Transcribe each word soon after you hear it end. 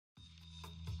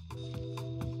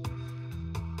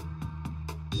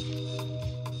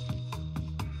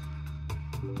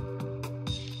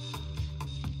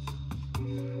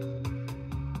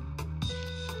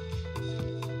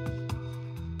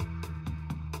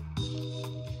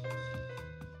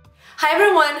Hi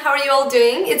everyone, how are you all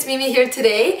doing? It's Mimi here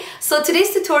today. So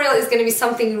today's tutorial is going to be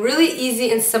something really easy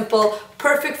and simple,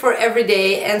 perfect for every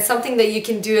day, and something that you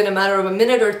can do in a matter of a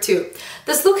minute or two.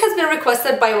 This look has been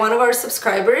requested by one of our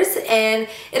subscribers, and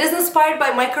it is inspired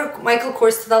by Michael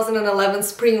Kors 2011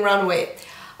 Spring Runway.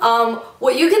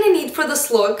 What you're going to need for this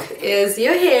look is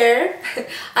your hair.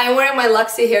 I'm wearing my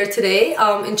Luxy hair today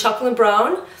in chocolate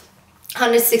brown,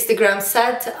 160 gram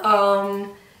set.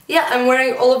 Yeah, I'm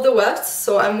wearing all of the wefts,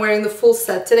 so I'm wearing the full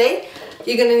set today.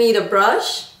 You're gonna need a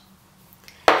brush,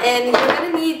 and you're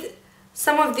gonna need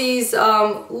some of these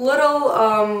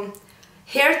little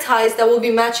hair ties that will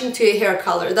be matching to your hair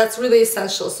color. That's really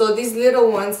essential. So these little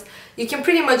ones you can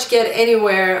pretty much get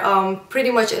anywhere,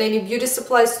 pretty much at any beauty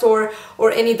supply store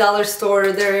or any dollar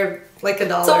store. They're like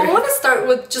 $1. So I want to start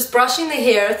with just brushing the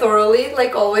hair thoroughly,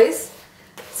 like always.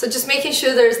 So just making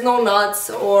sure there's no knots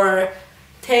or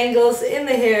tangles in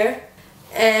the hair,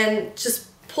 and just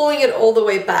pulling it all the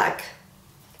way back.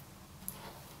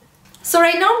 So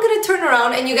right now I'm going to turn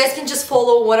around, and you guys can just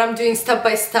follow what I'm doing step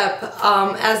by step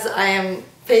as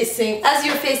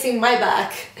you're facing my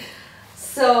back.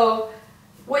 So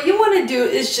what you want to do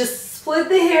is just split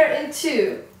the hair in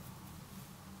two,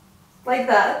 like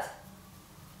that,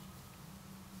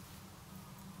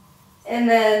 and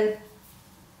then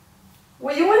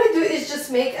what you want to do is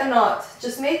just make a knot.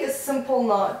 Just make a simple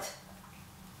knot.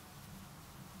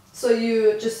 So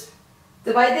you just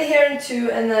divide the hair in two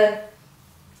and then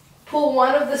pull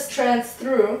one of the strands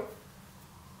through,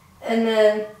 and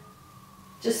then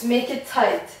just make it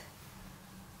tight.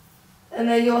 And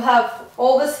then you'll have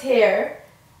all this hair,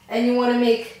 and you want to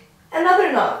make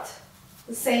another knot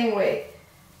the same way.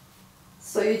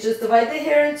 So you just divide the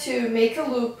hair in two, make a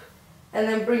loop, and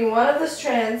then bring one of the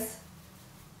strands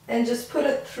and just put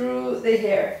it through the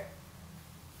hair.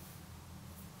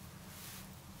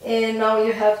 And now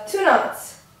you have two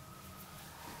knots.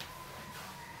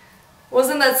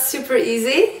 Wasn't that super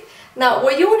easy? Now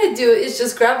what you want to do is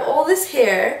just grab all this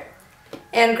hair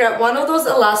and grab one of those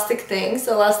elastic things,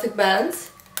 elastic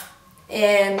bands,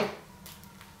 and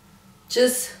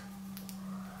just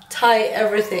tie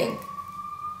everything.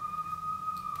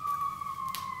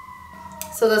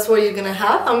 So that's what you're gonna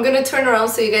have. I'm gonna turn around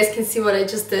so you guys can see what I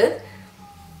just did.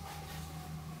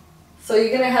 So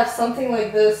you're gonna have something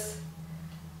like this.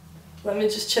 Let me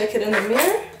just check it in the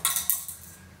mirror.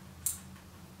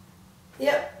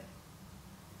 Yep.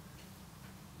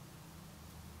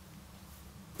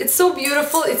 It's so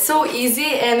beautiful, it's so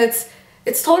easy, and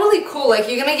it's totally cool. Like,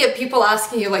 you're gonna get people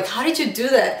asking you, like, how did you do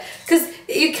that? Because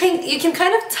you can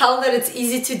kind of tell that it's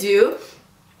easy to do.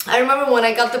 I remember when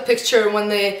I got the picture,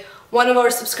 when one of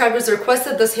our subscribers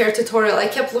requested this hair tutorial, I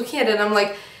kept looking at it and I'm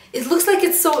like, it looks like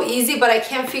it's so easy, but I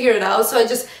can't figure it out. So I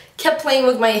just kept playing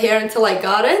with my hair until I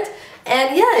got it.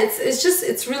 And yeah,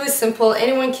 it's really simple.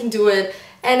 Anyone can do it,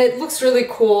 and it looks really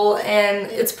cool,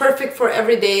 and it's perfect for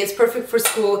every day. It's perfect for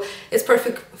school. It's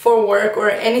perfect for work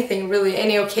or anything, really,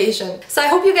 any occasion. So I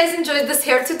hope you guys enjoyed this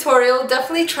hair tutorial.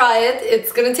 Definitely try it.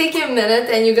 It's gonna take you a minute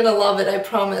and you're gonna love it, I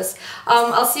promise.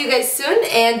 I'll see you guys soon,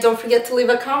 and don't forget to leave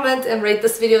a comment and rate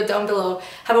this video down below.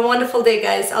 Have a wonderful day,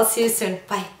 guys. I'll see you soon.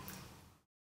 Bye.